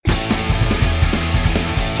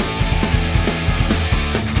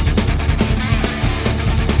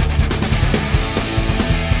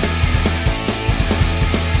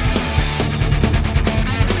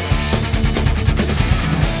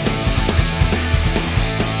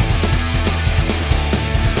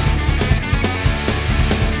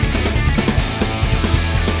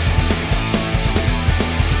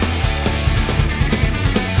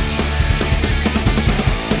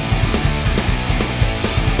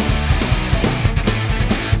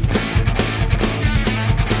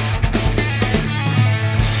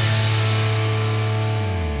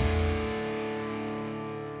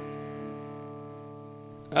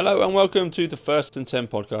Hello and welcome to the First and 10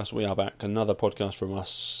 podcast. We are back, another podcast from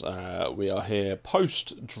us. We are here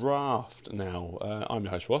post-draft now. I'm your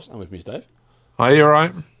host Ross, and with me is Dave. Are you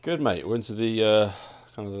alright? Good, mate. We're into the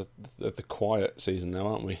kind of the quiet season now,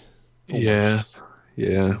 aren't we? Almost.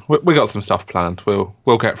 Yeah. We got some stuff planned.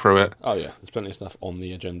 We'll get through it. Oh yeah, there's plenty of stuff on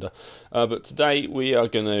the agenda. But today we are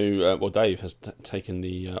going to, Dave has taken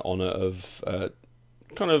the honour of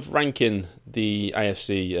kind of ranking the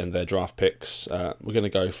AFC and their draft picks. We're going to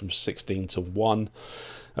go from 16 to 1.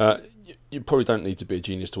 You probably don't need to be a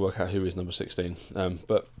genius to work out who is number 16,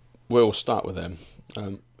 but we'll start with them.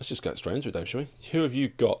 Let's just get straight into it, Dave, shall we? Who have you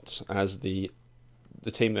got as the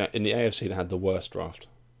team that, in the AFC that had the worst draft?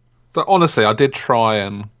 So honestly, I did try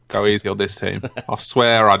and go easy on this team. I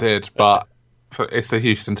swear I did, but it's the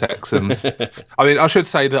Houston Texans. I mean, I should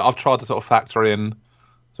say that I've tried to sort of factor in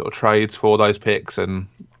sort of trades for those picks and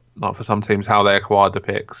like for some teams how they acquired the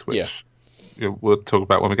picks, which we'll talk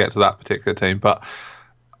about when we get to that particular team. But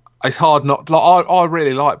it's hard not. Like, I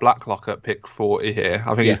really like Blacklock at pick 40 here.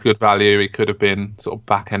 I think he's good value. He could have been sort of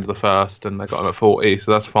back end of the first, and they got him at 40,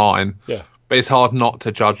 so that's fine. Yeah, but it's hard not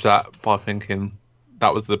to judge that by thinking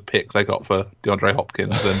that was the pick they got for DeAndre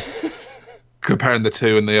Hopkins and comparing the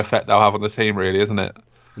two and the effect they'll have on the team, really, isn't it?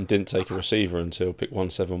 And didn't take a receiver until pick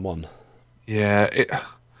 171. Yeah,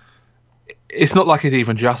 it's not like it's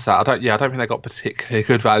even just that. I don't think they got particularly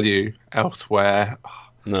good value elsewhere.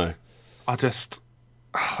 No, I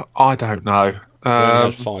don't know. they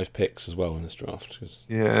only had 5 picks as well in this draft because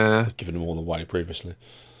they've given them all away previously.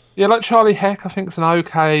 Yeah, like Charlie Heck, I think is an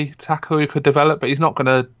okay tackle who could develop, but he's not going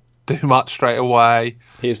to do much straight away.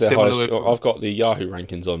 Here's their highest. I've got the Yahoo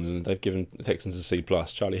rankings on, and they've given the Texans a C+.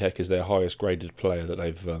 Charlie Heck is their highest graded player that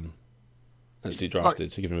they've actually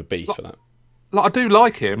drafted, so give him a B for that. Like, I do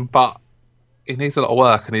like him, but he needs a lot of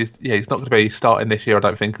work, and he's not going to be starting this year, I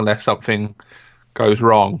don't think, unless something goes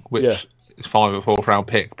wrong, which is fine with a 4th round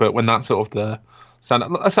pick. But when that's sort of the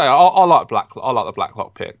standard, I say I like the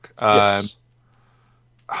Blacklock pick. Yes.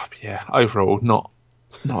 Overall, not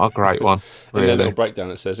a great one. Really. In their little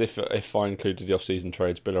breakdown, it says if I included the off-season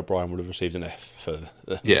trades, Bill O'Brien would have received an F for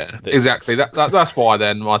this. Exactly. That's why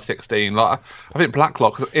then my 16. Like, I think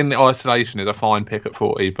Blacklock in the isolation is a fine pick at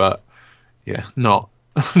 40, but not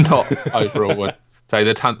overall. Would say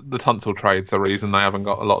the Tunsil trade's the reason they haven't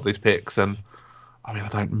got a lot of these picks, and I mean I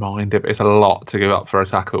don't mind it, but it's a lot to give up for a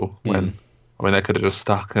tackle when I mean they could have just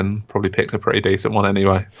stuck and probably picked a pretty decent one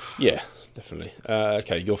anyway. Yeah, definitely.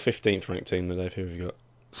 Okay, your 15th ranked team, Dave. Who have you got?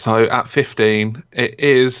 So at 15, it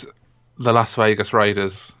is the Las Vegas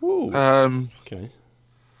Raiders. Ooh, okay.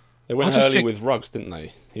 They went early with Ruggs, didn't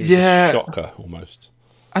they? He was a shocker almost.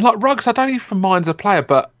 And like Ruggs, I don't even mind as a player,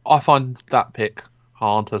 but I find that pick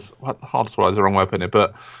hard to swallow is the wrong way of putting it,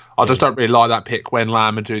 but I just don't really like that pick when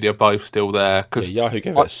Lamb and Judy are both still there. Cause Yahoo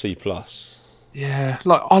gave it a C+. Yeah,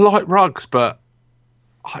 like I like Ruggs, but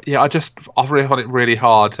I really find it really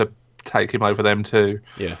hard to take him over them too.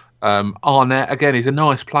 Yeah. Arnett, again, he's a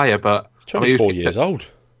nice player, but he's 24 years old.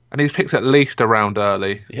 And he's picked at least a round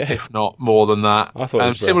early, if not more than that. I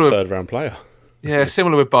thought he was a 3rd round player. Yeah,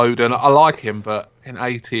 similar with Bowden. I like him, but in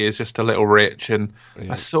 80 is just a little rich, and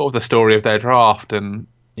that's sort of the story of their draft. And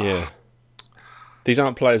these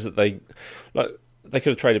aren't players that they could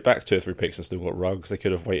have traded back 2 or 3 picks and still got Ruggs. They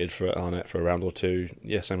could have waited for Arnett for a round or two.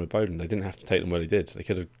 Yeah, same with Bowden. They didn't have to take them where they did. They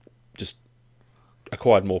could have just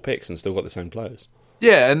acquired more picks and still got the same players.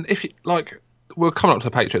 Yeah, and if you like, we're coming up to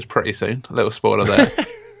the Patriots pretty soon. A little spoiler there,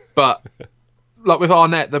 but. Like with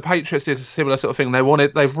Arnett, the Patriots did a similar sort of thing.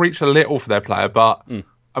 They've reached a little for their player, but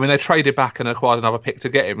I mean they traded back and acquired another pick to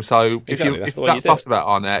get him. So if you're that fussed about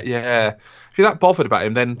Arnett, if you're that bothered about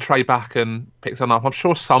him, then trade back and pick someone up. I'm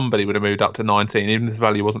sure somebody would have moved up to 19, even if the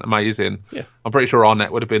value wasn't amazing. Yeah. I'm pretty sure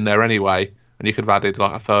Arnett would have been there anyway, and you could have added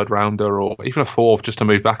like a 3rd rounder or even a 4th just to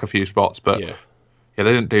move back a few spots. But they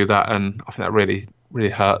didn't do that, and I think that really, really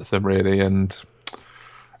hurts them really. And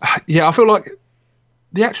I feel like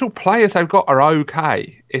the actual players they've got are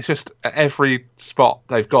okay. It's just at every spot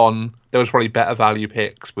they've gone, there was probably better value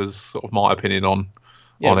picks, was sort of my opinion on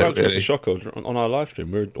it. Really. Was the shocker on our live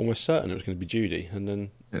stream. We were almost certain it was going to be Judy, and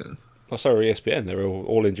then so were ESPN. They were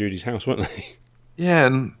all in Judy's house, weren't they? Yeah,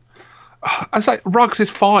 and I say Ruggs is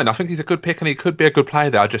fine. I think he's a good pick, and he could be a good player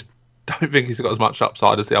there. I just don't think he's got as much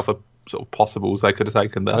upside as the other sort of possibles they could have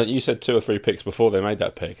taken there. You said 2 or 3 picks before they made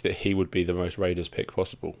that pick that he would be the most Raiders pick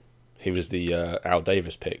possible. He was the Al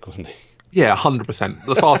Davis pick, wasn't he? Yeah, 100%.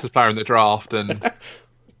 The fastest player in the draft, and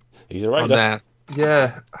he's a Raider.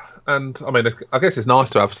 Yeah, and I mean, I guess it's nice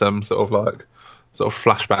to have some sort of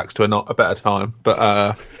flashbacks to a better time. But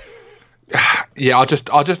I just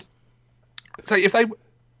say if they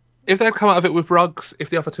if they'd come out of it with Ruggs, if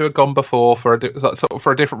the other two had gone before for a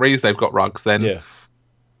different reason, they've got Ruggs, then Yeah.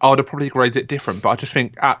 I would have probably graded it different. But I just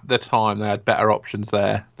think at the time they had better options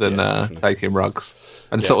there than taking Ruggs,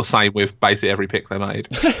 and sort of same with basically every pick they made.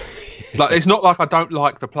 Like, it's not like I don't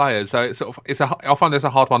like the players, so it's sort of I find it's a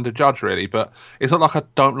hard one to judge really, but it's not like I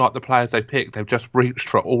don't like the players they picked. They've just reached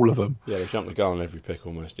for all of them. Yeah, they jumped the gun on every pick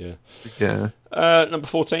almost. Yeah. Yeah. Number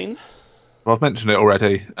 14. Well, I've mentioned it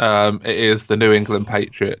already. It is the New England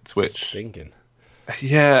Patriots, which Stinking.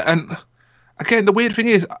 yeah, and again the weird thing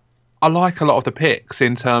is I like a lot of the picks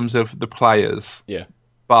in terms of the players, Yeah.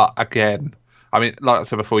 but again, I mean, like I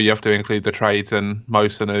said before, you have to include the trades, and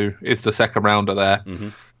Mosanu is the second rounder there. Mm-hmm.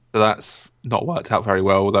 So that's not worked out very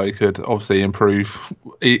well, although he could obviously improve.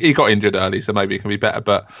 He got injured early, so maybe it can be better,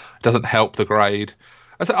 but it doesn't help the grade.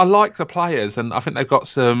 I like the players, and I think they've got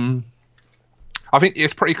some... I think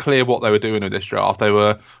it's pretty clear what they were doing with this draft. They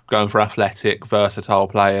were going for athletic, versatile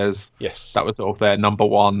players. Yes. That was sort of their number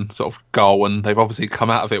one sort of goal, and they've obviously come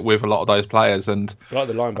out of it with a lot of those players. And I like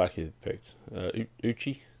the linebacker he picked.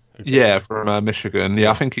 Uchi? yeah, from Michigan.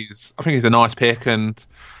 Yeah, I think he's a nice pick, and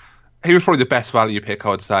he was probably the best value pick, I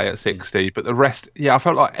would say, at 60. But the rest, yeah, I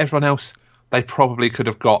felt like everyone else, they probably could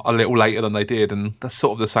have got a little later than they did. And that's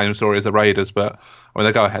sort of the same story as the Raiders. But I mean,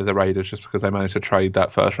 they go ahead of the Raiders just because they managed to trade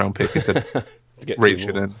that first round pick into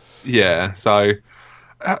reaching in. Yeah, so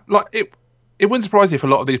like it wouldn't surprise you if a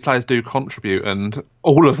lot of these players do contribute, and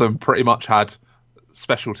all of them pretty much had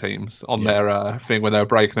special teams on their thing when they were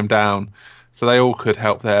breaking them down. So they all could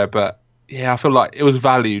help there. But yeah, I feel like it was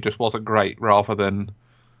value just wasn't great rather than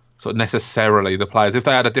sort of necessarily the players. If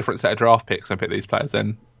they had a different set of draft picks and picked these players,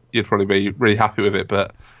 then you'd probably be really happy with it.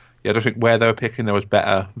 But yeah, I just think where they were picking, there was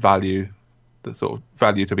better value, the sort of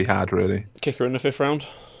value to be had, really. Kicker in the 5th round?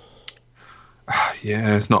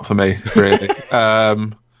 Yeah, it's not for me, really.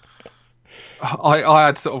 I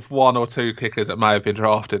had sort of one or two kickers that may have been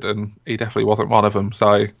drafted, and he definitely wasn't one of them.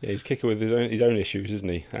 So yeah, he's kicker with his own issues, isn't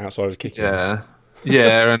he? Outside of kicking.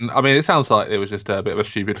 Yeah, and I mean, it sounds like it was just a bit of a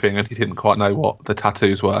stupid thing, and he didn't quite know what the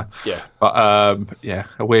tattoos were. Yeah, but yeah,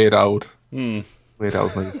 a weird old move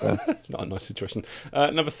there. Not a nice situation.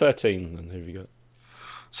 Number 13, and who have you got?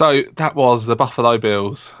 So that was the Buffalo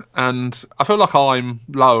Bills, and I feel like I'm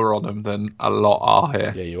lower on them than a lot are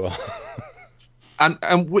here. Yeah, you are. And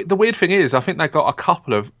the weird thing is, I think they got a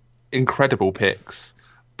couple of incredible picks,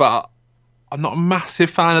 but I'm not a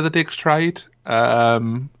massive fan of the Diggs trade.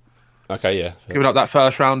 Okay, yeah. Giving up that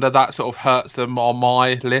first rounder, that sort of hurts them on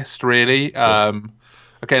my list, really.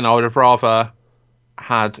 Again, I would have rather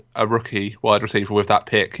had a rookie wide receiver with that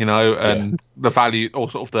pick, and the value, or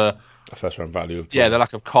sort of the first round value of the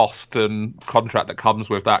lack of cost and contract that comes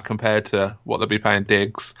with that compared to what they'd be paying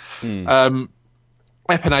Diggs.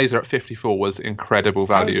 Ebenezer at 54 was incredible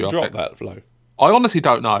value. How did you drop that low? I honestly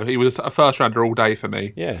don't know. He was a first rounder all day for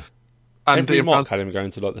me. Yeah. And every mock had him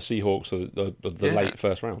going to like the Seahawks or the late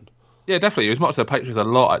first round. Yeah, definitely. He was much to the Patriots a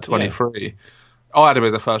lot at 23. Yeah. I had him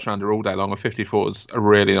as a first rounder all day long, and 54 was a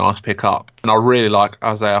really nice pickup. And I really like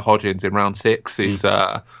Isaiah Hodgins in round 6. He's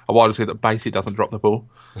a wide receiver that basically doesn't drop the ball.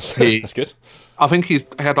 That's good. I think he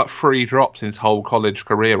had like 3 drops in his whole college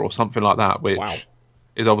career or something like that, which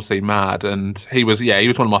is obviously mad. And he was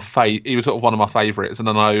one of my he was sort of one of my favourites. And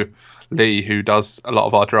I know Lee, who does a lot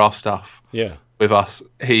of our draft stuff with us,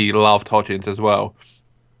 he loved Hodgins as well.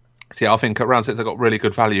 So yeah, I think at round 6 they got really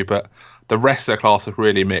good value, but the rest of their class was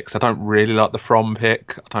really mixed. I don't really like the From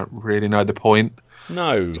pick. I don't really know the point.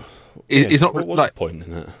 No. He's not what was like the point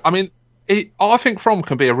in it? I mean, I think From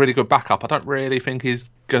can be a really good backup. I don't really think he's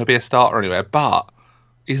going to be a starter anywhere, but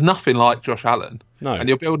he's nothing like Josh Allen. No. And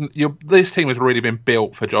this team has really been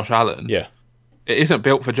built for Josh Allen. Yeah. It isn't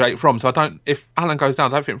built for Jake Fromm. So if Allen goes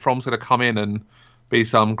down, I don't think Fromm's going to come in and be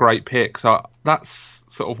some great pick. So that's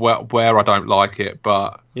sort of where I don't like it.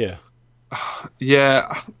 But yeah.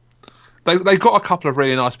 They got a couple of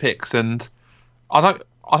really nice picks, and I don't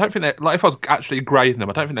think that, like, if I was actually grading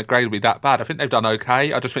them, I don't think their grade would be that bad. I think they've done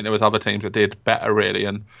okay. I just think there was other teams that did better, really.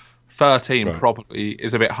 And 13 probably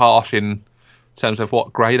is a bit harsh in terms of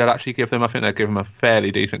what grade I'd actually give them. I think they'd give them a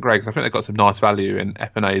fairly decent grade because I think they've got some nice value in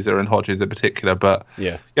Ebenezer and Hodgins in particular. But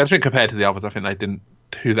I just think compared to the others, I think they didn't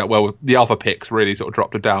do that well. The other picks really sort of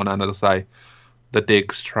dropped them down, and as I say, the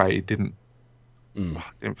Diggs trade didn't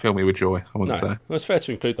fill me with joy, I wouldn't say. Well, it's fair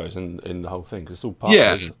to include those in the whole thing because it's all part of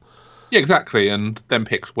it, isn't it? Yeah, exactly. And them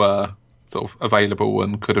picks were sort of available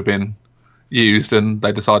and could have been used, and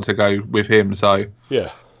they decided to go with him. So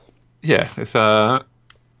it's not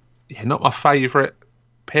my favourite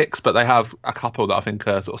picks, but they have a couple that I think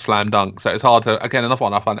are sort of slam dunk. So it's hard to, again, another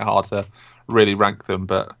one I find it hard to really rank them,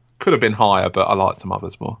 but could have been higher, but I like some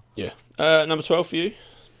others more. Yeah. Number 12 for you?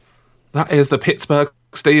 That is the Pittsburgh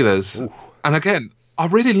Steelers. Ooh. And again, I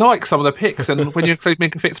really like some of the picks, and when you include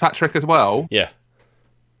Minka Fitzpatrick as well, Yeah.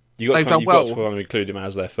 They've done you've well. got to kind of include him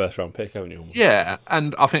as their first round pick, haven't you? Almost? yeah.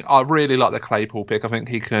 And I think I really like the Claypool pick. I think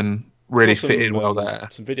he can really Saw fit in well there.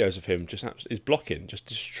 Some videos of him just his blocking, just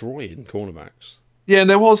destroying cornerbacks. Yeah, and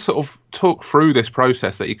there was sort of talk through this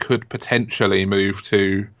process that he could potentially move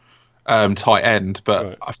to tight end,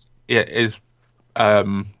 but his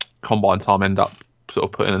combine time end up sort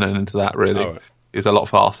of putting an end to that. Really, Right. He's a lot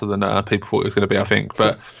faster than people thought he was going to be. I think,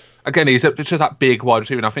 but again, he's just that big wide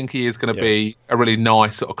receiver, and I think he is going to be a really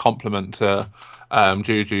nice sort of complement to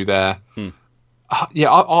Juju there.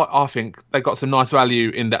 I think they got some nice value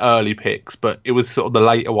in the early picks, but it was sort of the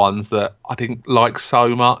later ones that I didn't like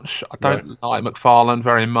so much. I don't like McFarland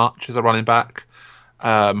very much as a running back.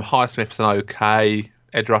 Highsmith's an okay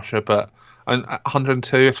edge rusher, but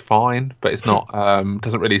 102 is fine, but it's not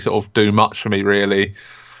doesn't really sort of do much for me really.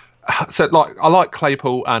 So I like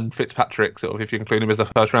Claypool and Fitzpatrick sort of if you include him as a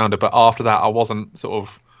first rounder, but after that I wasn't sort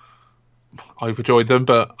of overjoyed them.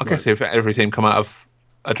 But I guess if every team come out of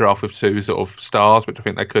a draft with two sort of stars, which I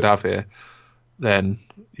think they could have here, then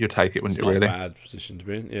you'd take it, wouldn't you? Really, not a bad position to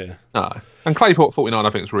be in. Yeah. No, and Claypool at 49, I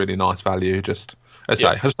think is really nice value. Just as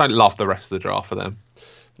I say, I just don't love the rest of the draft for them.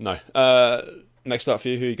 No. Next up for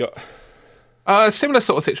you, who you got? Similar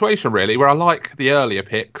sort of situation really, where I like the earlier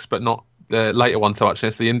picks, but not the later ones so much. And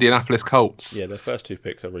it's the Indianapolis Colts. Yeah, their first two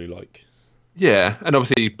picks I really like. Yeah, and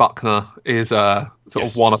obviously Buckner is sort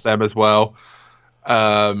of one of them as well.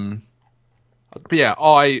 But yeah,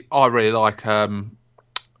 I really like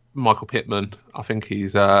Michael Pittman. I think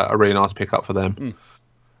he's a really nice pickup for them.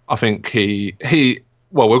 I think he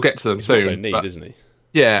well, we'll get to them soon. What they need, isn't he?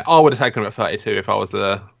 Yeah, I would have taken him at 32 if I was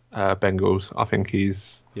the Bengals. I think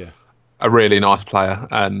he's a really nice player,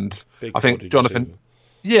 and Big I think Jonathan. receiver.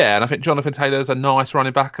 Yeah, and I think Jonathan Taylor's a nice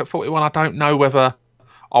running back at 41. I don't know whether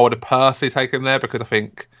I would have personally taken him there because I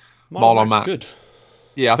think Marlon Mack. Good.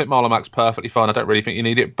 Yeah, I think Marlon Mack's perfectly fine. I don't really think you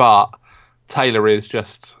need it, but Taylor is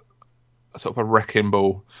just a sort of a wrecking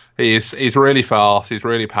ball. He's really fast. He's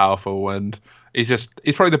really powerful, and he's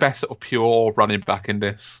probably the best sort of pure running back in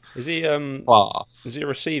this Is he class. Is he a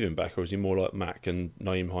receiving back, or is he more like Mack and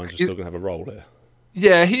Naeem Hines are still going to have a role there?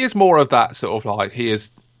 Yeah, he is more of that sort of like he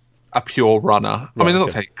is a pure runner. I mean, I'm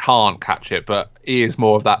not saying he can't catch it, but he is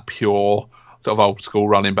more of that pure sort of old school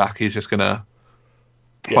running back. He's just going to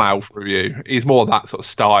plow through you. He's more that sort of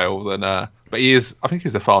style than. But he is. I think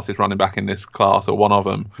he's the fastest running back in this class, or one of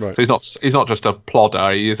them. Right. So he's not just a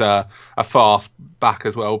plodder. He is a fast back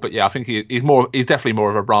as well. But yeah, I think he's definitely more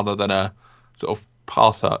of a runner than a sort of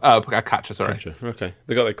passer, a catcher. Sorry. Gotcha. Okay.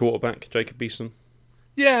 They got their quarterback, Jacob Eason.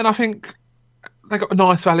 Yeah, and I think they got a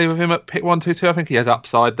nice value with him at pick 122. I think he has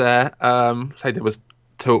upside there. Say there was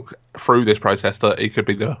talk through this process that he could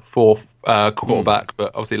be the fourth quarterback, but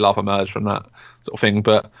obviously Love emerged from that sort of thing.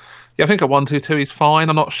 But yeah, I think at 122 he's fine.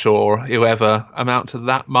 I'm not sure he'll ever amount to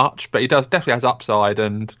that much, but he definitely has upside,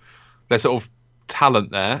 and there's sort of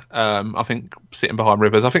talent there. I think sitting behind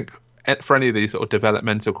Rivers, I think for any of these sort of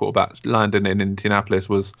developmental quarterbacks, landing in Indianapolis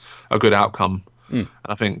was a good outcome. And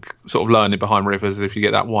I think sort of learning behind Rivers, if you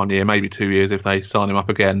get that 1 year, maybe 2 years if they sign him up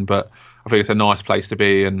again. But I think it's a nice place to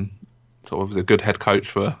be, and sort of a good head coach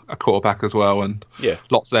for a quarterback as well, and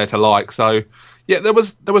lots there to like. So yeah, there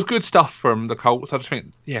was good stuff from the Colts. I just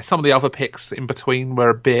think some of the other picks in between were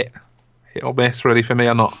a bit hit or miss really for me.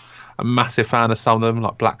 I'm not a massive fan of some of them,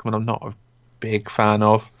 like Blackman. I'm not a big fan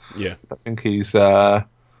of. Yeah, I think he's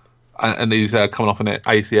and he's coming off an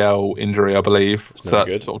ACL injury, I believe. So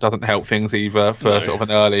that sort of doesn't help things either for sort of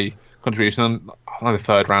an early contribution. And I know the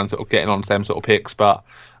third round sort of getting on to them sort of picks, but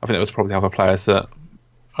I think there was probably other players that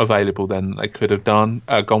available than they could have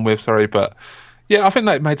gone with. Sorry, but yeah, I think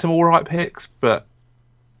they made some all right picks. But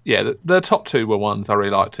yeah, the top two were ones I really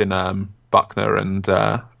liked in Buckner and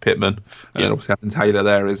Pittman, and obviously having Taylor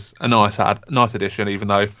there is a nice addition, even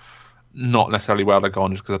though not necessarily where they're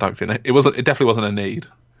gone, just because I don't think it definitely wasn't a need.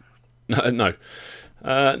 No.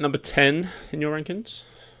 Number 10 in your rankings?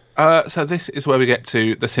 So this is where we get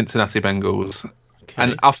to the Cincinnati Bengals. Okay.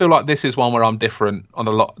 And I feel like this is one where I'm different on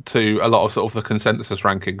a lot of sort of the consensus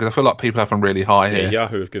ranking, because I feel like people have them really high here.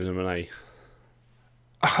 Yahoo have given them an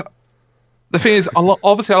A. The thing is,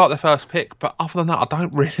 obviously I like the first pick, but other than that, I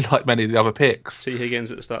don't really like many of the other picks. T.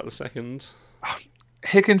 Higgins at the start of the second.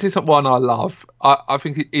 Higgins isn't one I love. I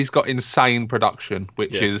think he's got insane production,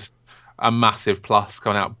 which is a massive plus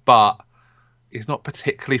going out, but he's not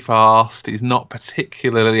particularly fast. He's not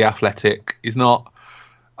particularly athletic. He's not.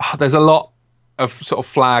 There's a lot of sort of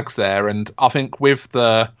flags there, and I think with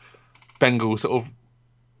the Bengals sort of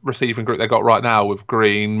receiving group they got right now with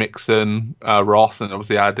Green, Mixon, Ross, and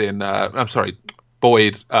obviously add in.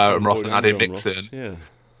 Boyd and Ross, and add in Mixon. Ross. Yeah,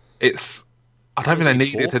 it's. I don't think they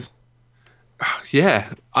needed to.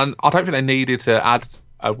 Yeah, and I don't think they needed to add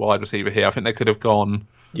a wide receiver here. I think they could have gone.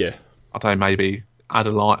 Yeah, I don't know, maybe add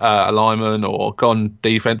a lineman or gone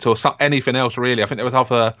defense or anything else. Really, I think there was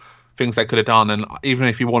other things they could have done. And even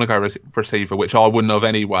if you want to go receiver, which I wouldn't have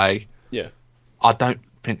anyway. Yeah, I don't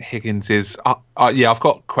think Higgins is. I've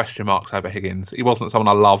got question marks over Higgins. He wasn't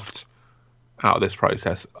someone I loved out of this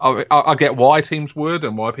process. I get why teams would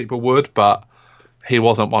and why people would, but he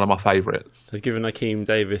wasn't one of my favourites. They've given Akeem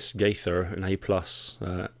Davis Gaither an A+,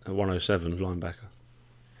 a 107 linebacker.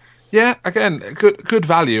 Yeah, again, good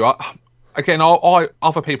value.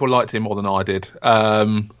 Other people liked him more than I did.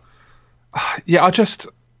 I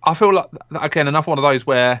feel like, again, another one of those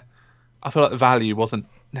where I feel like the value wasn't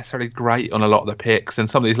necessarily great on a lot of the picks, and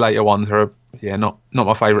some of these later ones are not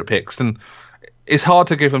my favourite picks, and it's hard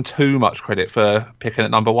to give them too much credit for picking at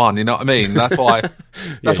number one. You know what I mean? That's why.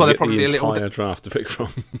 That's why they're probably a little draft to pick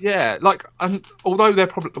from. Yeah, although they're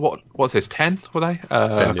probably what's this 10? Were they?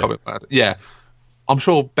 10, yeah. I'm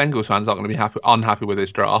sure Bengals fans aren't going to be unhappy with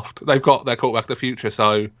this draft. They've got their quarterback of the future,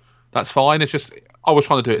 so that's fine. It's just I was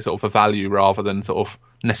trying to do it sort of for value rather than sort of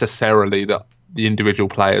necessarily the individual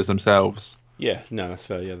players themselves. Yeah, no, that's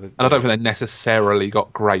fair. Yeah, and I don't think they necessarily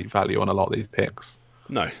got great value on a lot of these picks.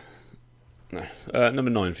 No. Number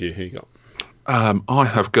 9 for you. Who you got? I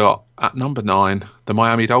have got at number 9 the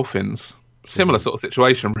Miami Dolphins. Similar sort of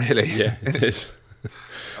situation, really. Yeah, it is.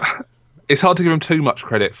 It's hard to give them too much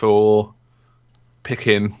credit for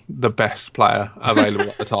picking the best player available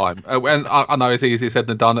at the time. And I know it's easier said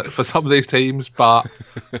than done for some of these teams, but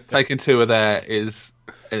taking 2 of there is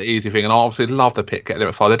an easy thing. And I obviously love the pick getting them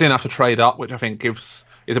at 5. They didn't have to trade up, which I think is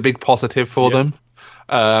a big positive for them.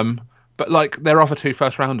 But like their other 2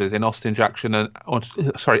 first rounders in Austin Jackson and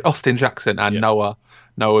Noah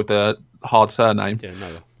with the hard surname. Yeah,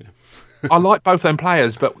 Noah. Yeah. I like both them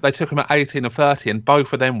players, but they took them at 18 and 30, and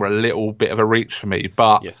both of them were a little bit of a reach for me.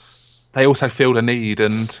 But they also filled a need,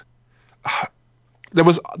 and there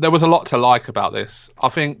was a lot to like about this. I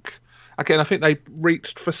think they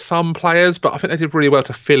reached for some players, but I think they did really well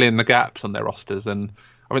to fill in the gaps on their rosters, and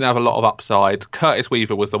I think they have a lot of upside. Curtis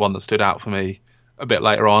Weaver was the one that stood out for me a bit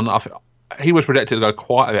later on. He was projected to go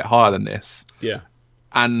quite a bit higher than this. Yeah.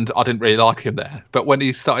 And I didn't really like him there. But when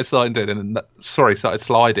he started sliding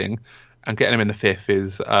and getting him in the 5th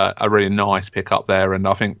is a really nice pick up there. And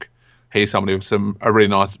I think he's somebody with a really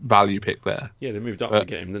nice value pick there. Yeah, they moved up to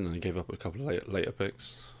get him, didn't they? They gave up a couple of later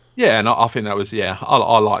picks. Yeah, and I think that was,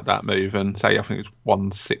 I like that move. And I think it was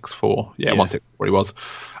 164. Yeah, 164 he was.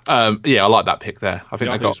 I like that pick there. I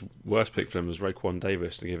think his worst pick for them was Raekwon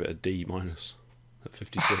Davis to give it a D- at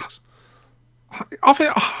 56. I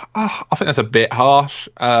think that's a bit harsh.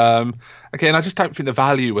 Again, I just don't think the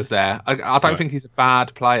value was there. I don't think he's a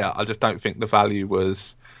bad player. I just don't think the value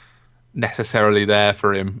was necessarily there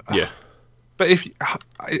for him. Yeah. But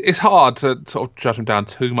it's hard to sort of judge them down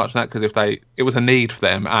too much on that, because it was a need for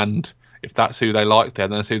them, and if that's who they like there,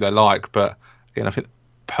 then that's who they like. But again, I think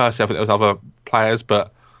personally, there was other players.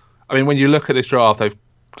 But I mean, when you look at this draft, they've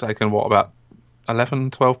taken about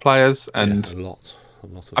 11, 12 players, and a lot.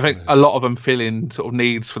 I think a lot of them fill in sort of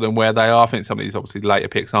needs for them where they are. I think some of these obviously later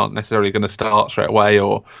picks aren't necessarily going to start straight away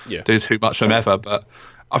or do too much for them ever. But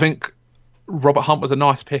I think Robert Hunt was a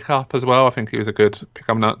nice pickup as well. I think he was a good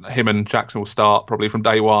pickup. Him and Jackson will start probably from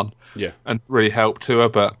day one and really help Tua.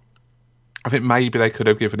 But I think maybe they could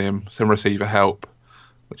have given him some receiver help,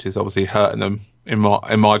 which is obviously hurting them in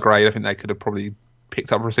my grade. I think they could have probably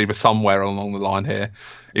picked up a receiver somewhere along the line here,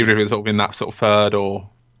 even if it was sort of in that sort of 3rd or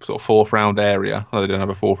sort of 4th round area. I know they didn't have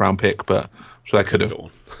a 4th round pick, but I'm sure they could have.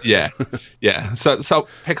 Yeah. So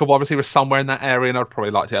pick a wide receiver somewhere in that area, and I'd probably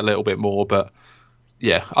liked it a little bit more. But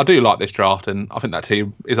yeah, I do like this draft, and I think that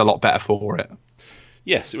team is a lot better for it.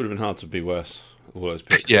 Yes, it would have been hard to be worse. All those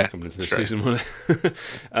picks coming into this season, wasn't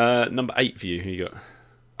it? Number 8 for you. Who you got?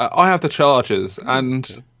 I have the Chargers,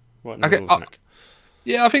 and I feel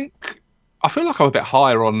like I'm a bit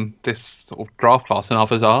higher on this sort of draft class than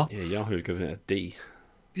others are. Yeah, Yahoo are giving it a D.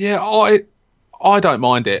 Yeah, I don't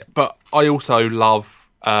mind it, but I also love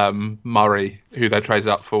Murray, who they traded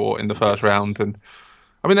up for in the 1st round. And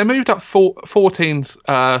I mean, they moved up 14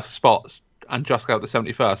 spots and just got the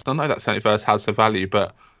 71st. I know that 71st has some value,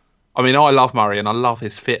 but I mean, I love Murray and I love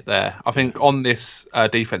his fit there. I think on this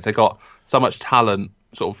defense, they got so much talent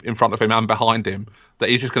sort of in front of him and behind him that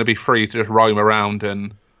he's just going to be free to just roam around,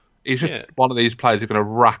 and he's just one of these players who's going to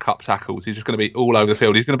rack up tackles. He's just going to be all over the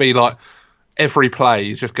field. He's going to be like every play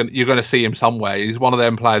you're going to see him somewhere. He's one of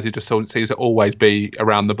them players who just seems to always be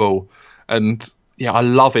around the ball, and yeah, I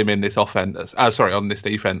love him in this offense. On this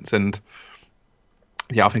defense, and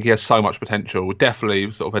yeah, I think he has so much potential.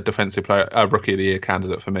 Definitely sort of a defensive player, rookie of the year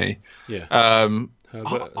candidate for me. Yeah.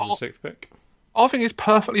 Herbert as a sixth pick. I think it's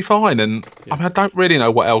perfectly fine, and I mean, I don't really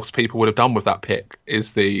know what else people would have done with that pick.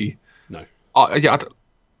 With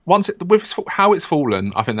how it's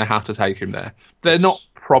fallen, I think they have to take him there. They're not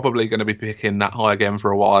probably going to be picking that high again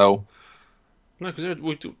for a while. No, because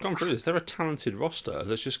we've gone through this. They're a talented roster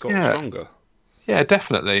that's just got stronger. Yeah,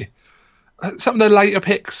 definitely. Some of the later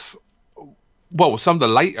picks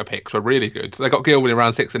were really good. They got Gilbert in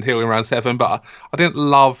round 6 and Hill in round 7, but I didn't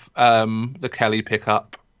love the Kelly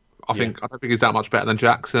pickup. I don't think he's that much better than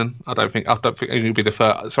Jackson. I don't think he'll be the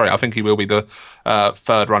first. Sorry, I think he will be the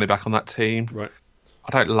third running back on that team. Right. I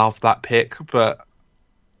don't love that pick, but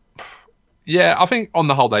yeah, I think on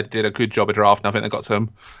the whole they did a good job of drafting. I think they got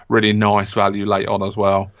some really nice value late on as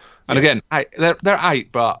well. And again, they're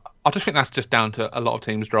 8, but I just think that's just down to a lot of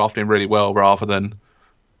teams drafting really well rather than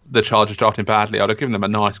the Chargers drafting badly. I'd have given them a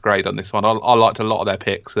nice grade on this one. I liked a lot of their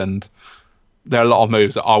picks, and there are a lot of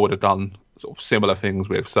moves that I would have done sort of similar things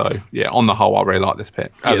with. So yeah, on the whole, I really like this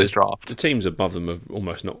pick, this draft. The teams above them have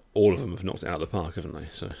almost not all of them have knocked it out of the park, haven't they?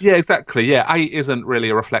 So yeah, exactly. Yeah, 8 isn't really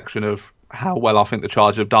a reflection of how well I think the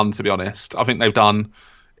Chargers have done. To be honest, I think they've done.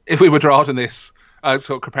 If we were drafting this, sort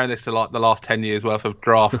of comparing this to like the last 10 years worth of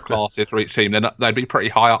draft classes for each team, then they'd be pretty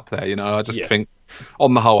high up there. You know, I just think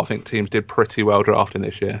on the whole, I think teams did pretty well drafting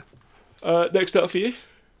this year. Next up for you.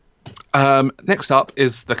 Next up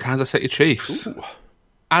is the Kansas City Chiefs,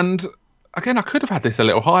 and again, I could have had this a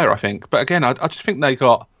little higher, I think. But again, I just think they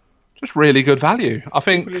got just really good value. I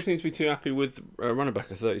think people seem to be too happy with running back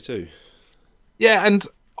at 32. Yeah, and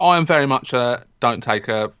I am very much don't take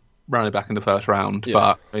a running back in the first round. Yeah.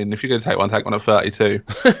 But I mean, if you're going to take one at 32.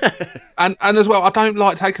 and as well, I don't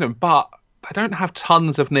like taking them, but they don't have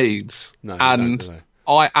tons of needs. No, and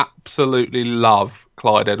I absolutely love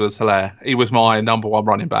Clyde Edwards-Helaire. He was my number one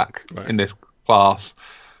running back in this class.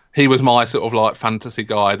 He was my sort of like fantasy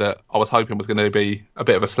guy that I was hoping was going to be a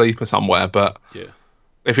bit of a sleeper somewhere. But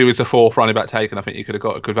if he was the 4th running back taken, I think you could have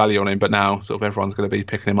got a good value on him. But now sort of everyone's going to be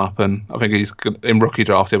picking him up. And I think he's in rookie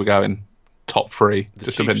draft, he'll be going top 3,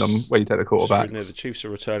 just depending on where you take the quarterback. The Chiefs are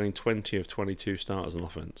returning 20 of 22 starters on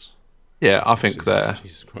offense. Yeah, I think they're...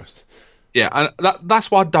 Jesus Christ. Yeah, and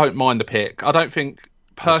that's why I don't mind the pick. I don't think...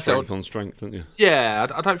 Strength on strength, don't you? Yeah,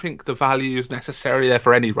 I don't think the value is necessarily there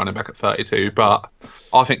for any running back at 32, but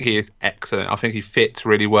I think he is excellent. I think he fits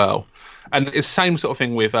really well. And it's the same sort of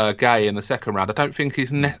thing with Gay in the second round. I don't think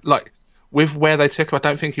he's... with where they took him, I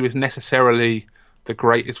don't think he was necessarily the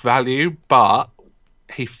greatest value, but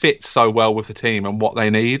he fits so well with the team and what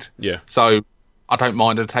they need. Yeah. So I don't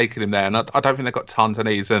mind taking him there. And I don't think they've got tons of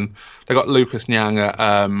needs. And they got Lucas Nyang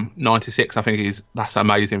at 96. I think that's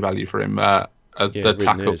amazing value for him. The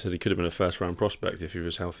tackle said he could have been a first-round prospect if he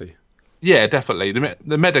was healthy. Yeah, definitely.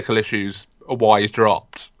 The medical issues are why he's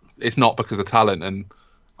dropped. It's not because of talent, and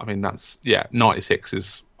I mean 96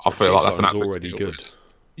 is. I feel like that's an already good.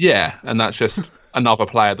 Yeah, and that's just another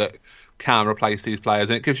player that can replace these players,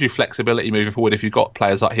 and it gives you flexibility moving forward. If you've got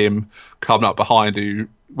players like him coming up behind who,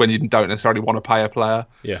 when you don't necessarily want to pay a player,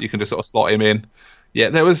 you can just sort of slot him in. Yeah,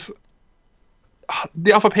 there was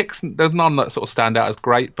the other picks. There's none that sort of stand out as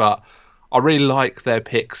great, but I really like their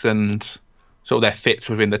picks and sort of their fits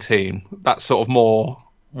within the team. That's sort of more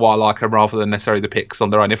why I like them rather than necessarily the picks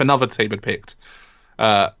on their own. If another team had picked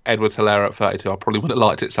Edwards-Helaire at 32, I probably wouldn't have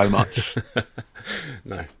liked it so much.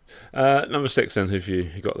 No. Number 6 then, who've you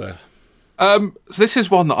got there? So this is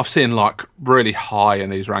one that I've seen like really high in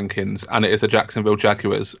these rankings, and it is the Jacksonville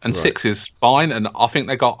Jaguars. And 6 is fine, and I think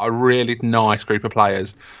they got a really nice group of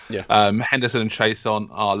players. Yeah. Henderson and Chason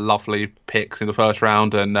are lovely picks in the first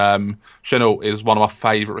round, and Shenault is one of my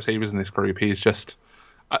favourite receivers in this group. He's just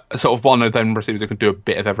sort of one of them receivers who can do a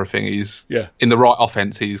bit of everything. He's in the right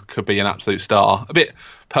offense, he could be an absolute star. A bit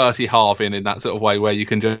Percy Harvin in that sort of way, where you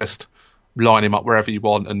can just line him up wherever you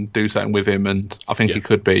want and do something with him, and I think he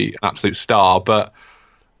could be an absolute star. But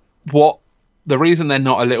the reason they're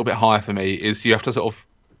not a little bit higher for me is you have to sort of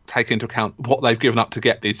take into account what they've given up to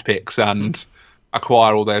get these picks and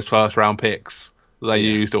acquire all those first round picks they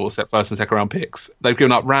used, or first and second round picks. They've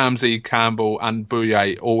given up Ramsey, Campbell and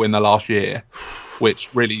Bouye all in the last year,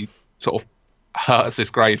 which really sort of hurts this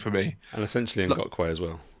grade for me. And essentially Ngakoue as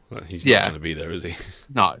well. He's not going to be there, is he?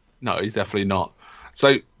 No, he's definitely not.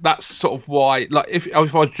 So that's sort of why, like, if I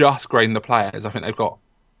was just grading the players, I think they've got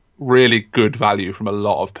really good value from a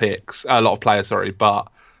lot of players. But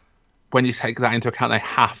when you take that into account, they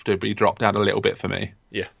have to be dropped down a little bit for me.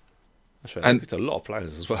 Yeah. That's fair. They picked a lot of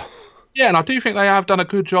players as well. Yeah, and I do think they have done a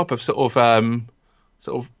good job of sort of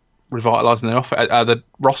revitalising the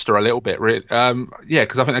roster a little bit. Yeah,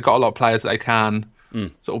 because I think they've got a lot of players that they can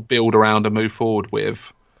sort of build around and move forward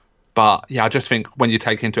with. But yeah, I just think when you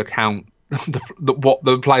take into account what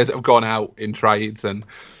the players that have gone out in trades and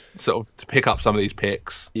sort of to pick up some of these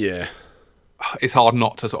picks, yeah, it's hard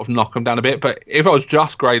not to sort of knock them down a bit. But if I was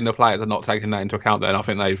just grading the players and not taking that into account, then I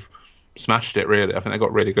think they've smashed it. Really, I think they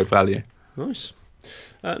got really good value. Nice.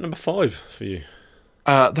 Number 5 for you.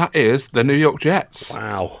 That is the New York Jets.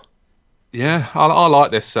 Wow. Yeah, I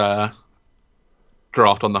like this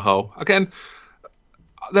draft on the whole. Again,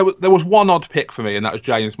 there was one odd pick for me, and that was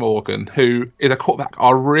James Morgan, who is a quarterback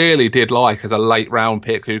I really did like as a late round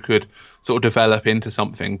pick who could sort of develop into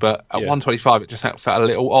something. But at 125, it just felt a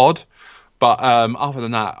little odd. But other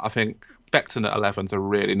than that, I think Becton at 11 is a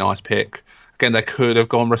really nice pick. Again, they could have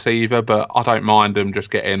gone receiver, but I don't mind them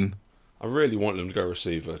just getting... I really want them to go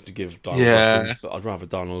receiver to give Darnold weapons, but I'd rather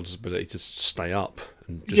Darnold's ability to stay up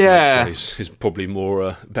and just make plays is probably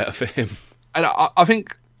more better for him. And I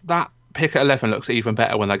think that pick at 11 looks even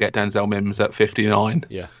better when they get Denzel Mims at 59.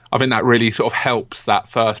 Yeah, I think that really sort of helps that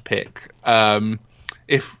first pick.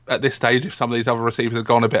 If at this stage, if some of these other receivers had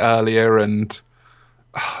gone a bit earlier, and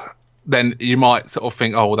then you might sort of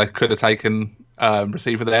think, oh, well, they could have taken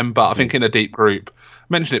receiver then. But I think in a deep group,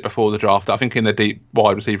 mentioned it before the draft, I think in the deep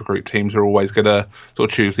wide receiver group, teams are always going to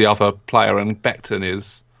sort of choose the other player, and Becton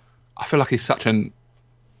is, I feel like he's such an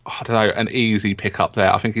easy pick up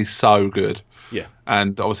there. I think he's so good. Yeah.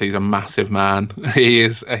 And obviously he's a massive man. He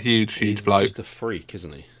is a huge bloke. He's just a freak,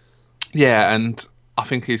 isn't he? Yeah, and I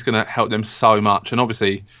think he's going to help them so much. And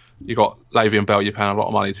obviously you got Le'Veon Bell you're paying a lot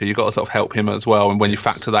of money to. You've got to sort of help him as well. And when you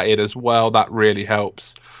factor that in as well, that really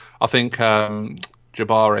helps. I think Jabari,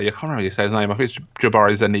 I can't remember how you say his name. I think it's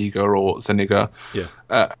Jabari Zuniga. Yeah.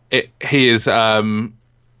 He is a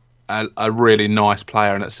really nice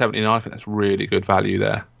player, and at 79, I think that's really good value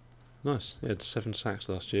there. Nice. He had 7 sacks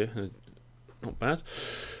last year. Not bad.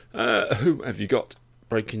 Who have you got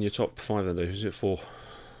breaking your top 5 then? Who's it for?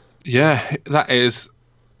 Yeah, that is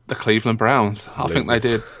the Cleveland Browns. I think they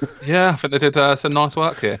did. Yeah, I think they did some nice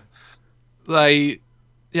work here. I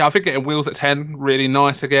think getting Wills at 10, really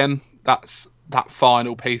nice again. That's that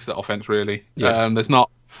final piece of the offense, really. Yeah. There's not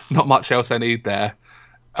much else they need there.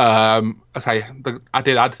 I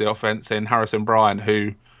did add to the offense in Harrison Bryant,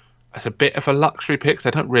 who is a bit of a luxury pick.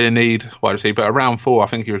 They don't really need wide receiver, but around 4, I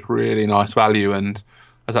think he was really nice value. And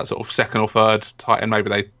as that sort of second or third tight end, maybe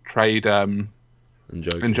they trade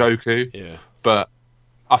Njoku. Yeah. But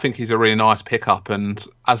I think he's a really nice pickup, and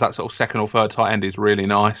as that sort of second or third tight end, he's really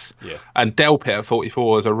nice. Yeah. And Delpit at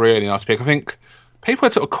 44 is a really nice pick. I think people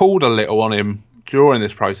had sort of called a little on him during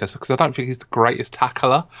this process because I don't think he's the greatest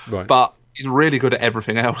tackler, right, but he's really good at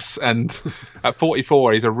everything else. And at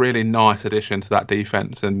 44, he's a really nice addition to that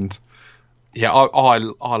defense. And yeah, I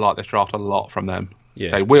like this draft a lot from them.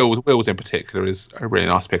 Yeah. So Wills in particular is a really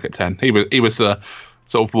nice pick at 10. He was sort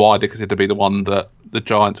of widely considered to be the one that the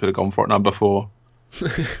Giants would have gone for at number 4.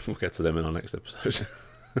 We'll get to them in our next episode.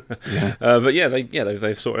 Yeah. But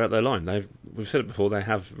they've sorted out their line. We've said it before. They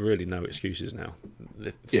have really no excuses now.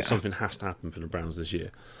 Something has to happen for the Browns this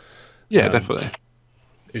year. Yeah, definitely.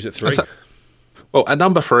 Who's at 3? Well, at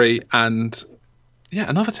number 3, and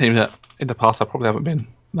another team that in the past I probably haven't been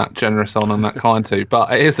that generous on and that kind to,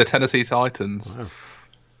 but it is the Tennessee Titans. Wow.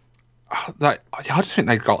 I just think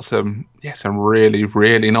they've got some really,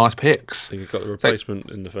 really nice picks. I think you've got the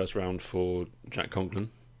replacement in the first round for Jack Conklin.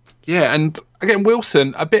 Yeah, and again,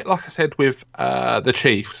 Wilson, a bit like I said with the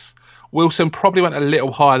Chiefs, Wilson probably went a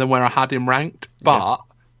little higher than where I had him ranked, but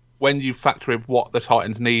when you factor in what the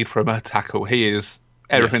Titans need from a tackle, he is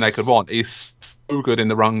everything they could want. He's so good in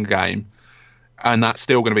the run game, and that's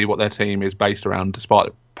still going to be what their team is based around, despite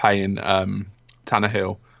paying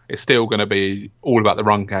Tannehill. It's still going to be all about the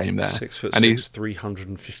run game there. 6'6", he's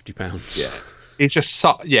 350 pounds. Yeah, he's just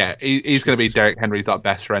he's going to be Derrick Henry's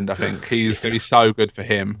best friend. I think he's going to be so good for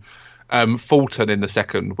him. Fulton in the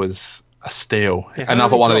second was a steal. Yeah,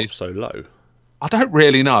 another one of these so low. I don't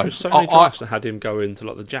really know. There's so many drafts that had him go into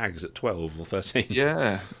like the Jags at 12 or 13.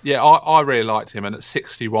 Yeah. I really liked him, and at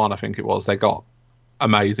 61, I think it was, they got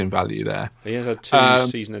amazing value there. He has had 2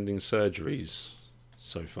 season-ending surgeries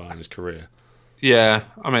so far in his career. Yeah,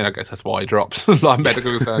 I mean, I guess that's why he drops, like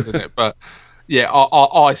medical concerns, isn't it? But yeah,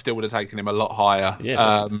 I still would have taken him a lot higher.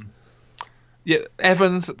 Yeah,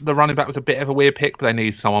 Evans, the running back, was a bit of a weird pick, but they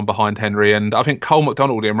need someone behind Henry. And I think Cole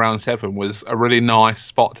McDonald in round 7 was a really nice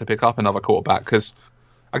spot to pick up another quarterback because,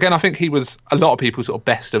 again, I think he was a lot of people's sort of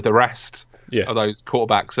best of the rest of those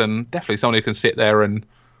quarterbacks, and definitely someone who can sit there and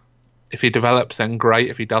if he develops, then great.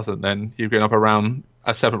 If he doesn't, then you're going up around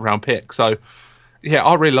a 7th round pick. So, yeah,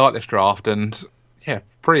 I really like this draft, and yeah,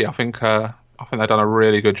 I think they've done a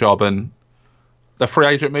really good job. And the free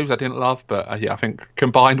agent moves I didn't love, but yeah, I think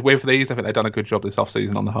combined with these, I think they've done a good job this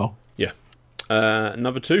offseason on the whole. Yeah.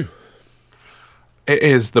 Number 2. It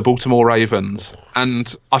is the Baltimore Ravens,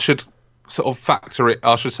 and I should sort of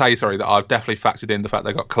that I've definitely factored in the fact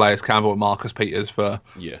they got Calais Campbell and Marcus Peters for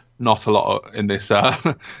not a lot in this.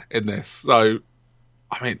 In this, so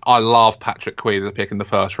I mean, I love Patrick Queen as a pick in the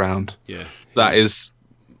first round. Yeah, he was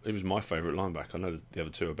my favourite linebacker. I know the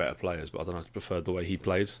other two are better players, but I don't know. I preferred the way he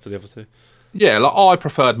played to the other two. Yeah, like I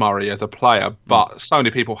preferred Murray as a player, but so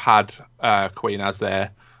many people had Queen as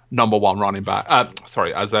their number one running back.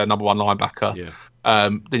 As their number one linebacker. Yeah.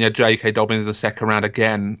 Then you had J.K. Dobbins the second round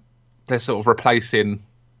again. They're sort of replacing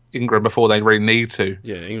Ingram before they really need to.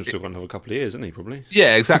 Yeah, Ingram's still going to have a couple of years, isn't he, probably?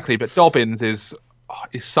 Yeah, exactly. But Dobbins is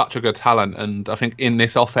such a good talent, and I think in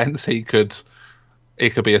this offense he could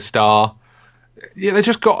be a star. Yeah, they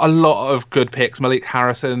just got a lot of good picks. Malik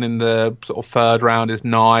Harrison in the sort of third round is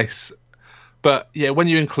nice. But yeah, when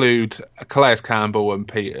you include Calais Campbell and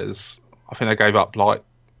Peters, I think they gave up like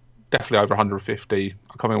definitely over 150. I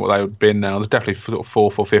can't remember what they would have been now. There's definitely sort of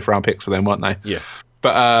 4th or 5th round picks for them, weren't they? Yeah.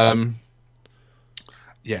 But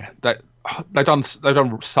yeah, they've done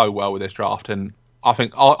so well with this draft, and I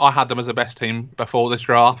think I had them as the best team before this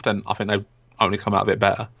draft, and I think they've only come out a bit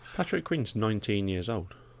better. Patrick Queen's 19 years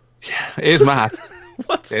old. Yeah, it is mad.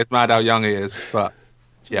 What? It is mad how young he is, but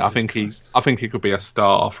yeah, I think he could be a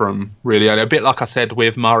star from really early. A bit like I said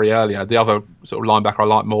with Murray earlier, the other sort of linebacker I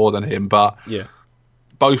like more than him, but yeah.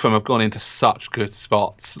 Both of them have gone into such good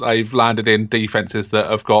spots. They've landed in defenses that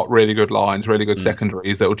have got really good lines, really good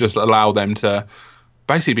secondaries that will just allow them to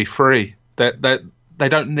basically be free. They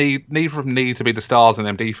don't need, neither of them need to be the stars in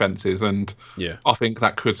them defenses, and yeah. I think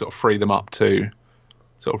that could sort of free them up to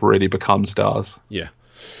sort of really become stars. Yeah.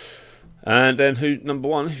 And then who number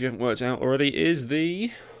 1, if you haven't worked out already, is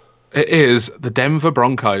the... It is the Denver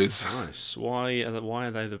Broncos. Nice. Why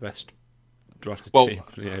are they the best drafted team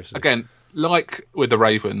for the AFC? Again, like with the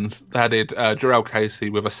Ravens, they added Jarrell Casey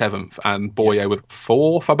with a 7th and Boye with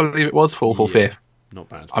 4th, I believe it was, 4th or 5th. Not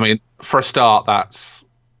bad. I mean, for a start, that's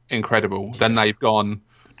incredible. Yeah. Then they've gone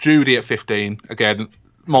Judy at 15, again,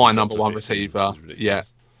 my number 1 receiver. Yeah,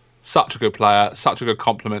 such a good player, such a good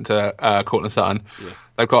compliment to Courtland Sutton. Yeah.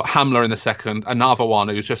 They've got Hamler in the second, another one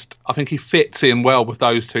who's just, I think he fits in well with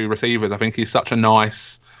those two receivers. I think he's such a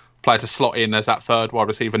nice player to slot in as that third wide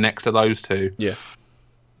receiver next to those two. Yeah.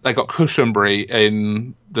 They got Cushenberry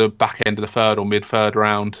in the back end of the third or mid-third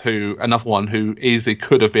round, another one who easily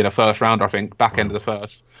could have been a first rounder, I think, back end of the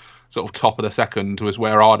first, sort of top of the second was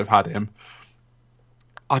where I'd have had him.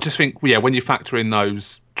 I just think, yeah, when you factor in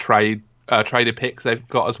those traded picks they've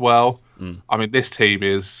got as well, I mean, this team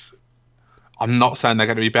is... I'm not saying they're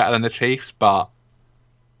going to be better than the Chiefs, but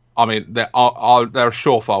I mean, they're a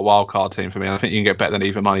surefire wildcard team for me. I think you can get better than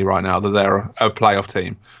even money right now that they're a playoff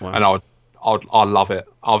team. Wow. And I love it.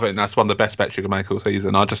 I think that's one of the best bets you can make all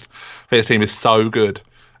season. I just think this team is so good.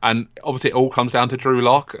 And obviously it all comes down to Drew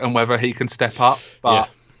Lock and whether he can step up.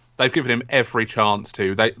 But they've given him every chance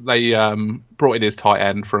to. They brought in his tight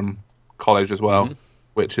end from college as well,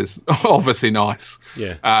 which is obviously nice.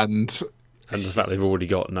 Yeah. And the fact they've already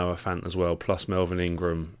got Noah Fant as well, plus Melvin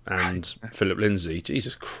Ingram and Philip Lindsay.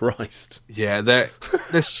 Jesus Christ. Yeah,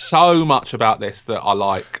 there's so much about this that I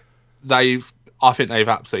like. I think they've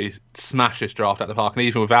absolutely smashed this draft at the park, and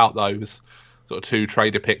even without those sort of 2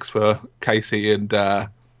 traded picks for Casey and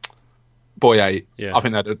Boye, I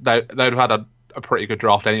think they'd have had a pretty good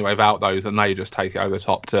draft anyway without those, and they just take it over the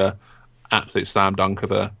top to absolute slam dunk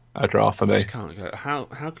of a draft for me. I just can't go. How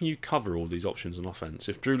can you cover all these options on offense?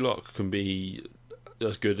 If Drew Lock can be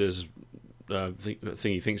as good as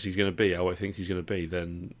thing he thinks he's going to be, how he thinks he's going to be,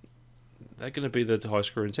 then they're going to be the high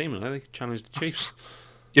scoring team, and they can challenge the Chiefs.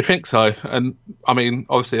 You'd think so, and I mean,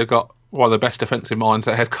 obviously, they've got one of the best defensive minds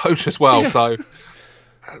at head coach as well. So,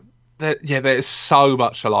 there's so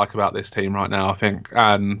much to like about this team right now, I think.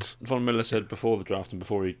 And Von Miller said before the draft and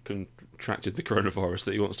before he contracted the coronavirus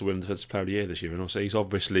that he wants to win Defensive Player of the Year this year, and also he's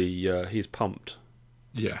obviously he's pumped.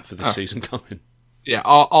 For this season coming. Yeah,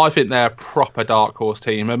 I think they're a proper dark horse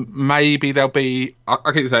team, and maybe they'll be.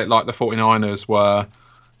 I keep saying like the 49ers were.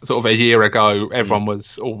 Sort of a year ago, everyone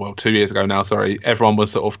was, 2 years ago now, sorry, everyone was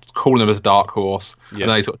sort of calling them as a dark horse, and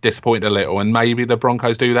they sort of disappointed a little, and maybe the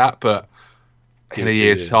Broncos do that, but in a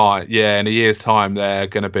year's time, they're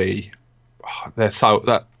going to be,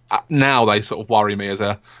 now they sort of worry me as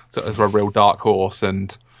a real dark horse,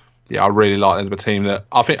 and I really like them as a team that,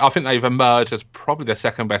 I think they've emerged as probably the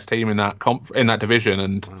second best team in that division,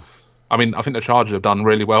 and I mean, I think the Chargers have done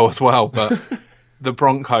really well as well, but the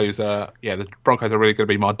Broncos are really going to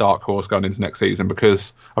be my dark horse going into next season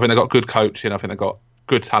because I think they've got good coaching. I think they've got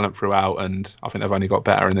good talent throughout, and I think they've only got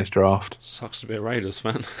better in this draft. Sucks to be a Raiders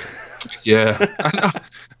fan. Yeah.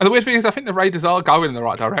 And the weird thing is, I think the Raiders are going in the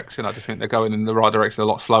right direction. I just think they're going in the right direction a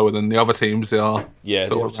lot slower than the other teams are. Yeah,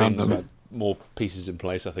 the other teams have had more pieces in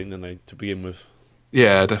place, I think, than they to begin with.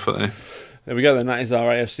 Yeah, definitely. There we go then. That is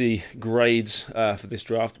our AFC grades for this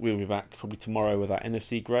draft. We'll be back probably tomorrow with our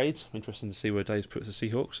NFC grades. Interesting to see where Dave puts the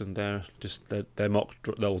Seahawks, and their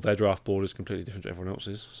draft board is completely different to everyone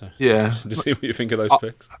else's. So yeah, to see what you think of those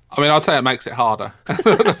picks. I mean, I'd say it makes it harder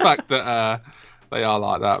the fact that they are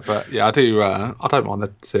like that. But yeah, I don't mind the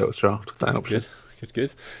Seahawks draft. Good.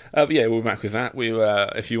 But yeah, we'll be back with that.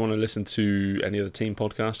 If you want to listen to any of the team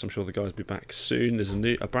podcasts, I'm sure the guys will be back soon. There's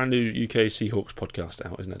a brand new UK Seahawks podcast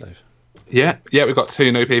out, isn't it, Dave? Yeah, we've got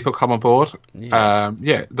 2 new people come on board.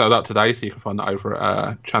 Yeah, they're up today, so you can find that over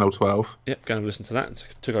at Channel 12. Yep, go and listen to that.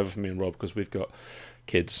 It took over from me and Rob because we've got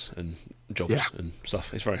kids and jobs and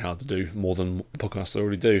stuff. It's very hard to do more than podcasts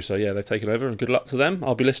already do. So yeah, they've taken over, and good luck to them.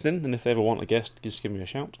 I'll be listening, and if they ever want a guest, just give me a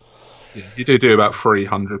shout. Yeah, you do about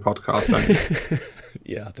 300 podcasts, don't you?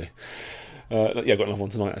 Yeah, I do. I've got another one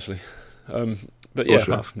tonight actually. But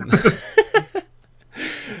yeah.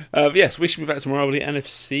 Yes, we should be back tomorrow with the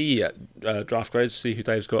NFC draft grades. See who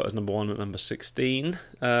Dave's got as number 1 and number 16.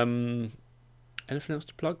 Anything else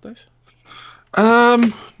to plug, Dave?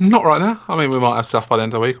 Not right now. I mean, we might have stuff by the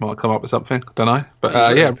end of the week. Might come up with something. Don't know. But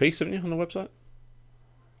a piece, haven't you, on the website?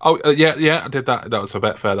 Oh yeah, I did that. That was for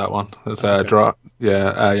Betfair. That one. It was a draft.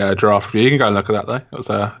 Yeah, draft review. You can go and look at that though.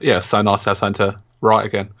 It was so nice to have something to write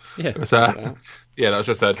again. Yeah, it was that was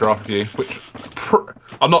just a draft review, which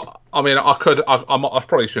I'm not. I mean, I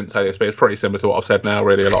probably shouldn't say this, but it's pretty similar to what I've said now.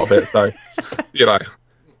 Really, a lot of it. So,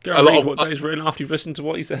 go and read what Dave's written after you've listened to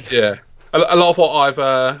what he said. Yeah, a lot of what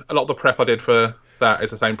a lot of the prep I did for that is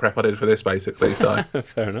the same prep I did for this, basically. So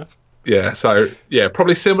fair enough. Yeah. So yeah,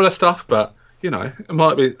 probably similar stuff, but. It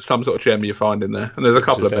might be some sort of gem you find in there. And there's a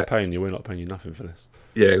couple of bits. Paying you, we're not paying you nothing for this.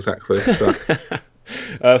 Yeah, exactly.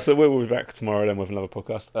 So we'll be back tomorrow then with another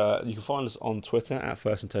podcast. You can find us on Twitter at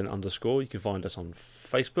 @firstand10_. You can find us on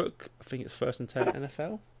Facebook. I think it's First and 10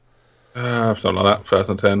 NFL. Something like that.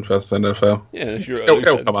 First and 10 NFL. Yeah, and if you're at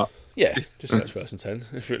it'll come up. Yeah, just search First and 10.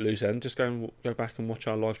 If you're at loose end, just go back and watch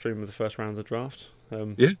our live stream of the first round of the draft.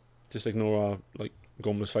 Just ignore our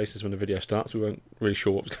gormless faces when the video starts. We weren't really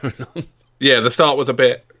sure what was going on. Yeah, the start was a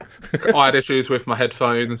bit. I had issues with my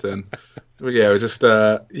headphones, and we just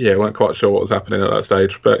weren't quite sure what was happening at that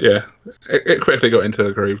stage. But yeah, it quickly got into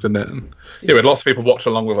the groove, didn't it? And we had lots of people watch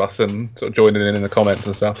along with us and sort of joining in the comments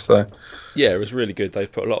and stuff. So yeah, it was really good.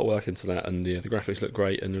 They've put a lot of work into that, and the graphics look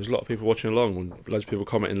great, and there was a lot of people watching along, and loads of people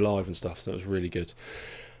commenting live and stuff. So it was really good.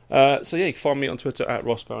 So yeah, you can find me on Twitter at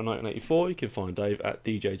rossbarrow1984. You can find Dave at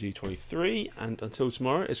DJG23, and until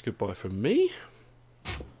tomorrow, it's goodbye from me.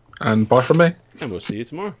 And bye from me. And we'll see you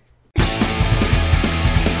tomorrow.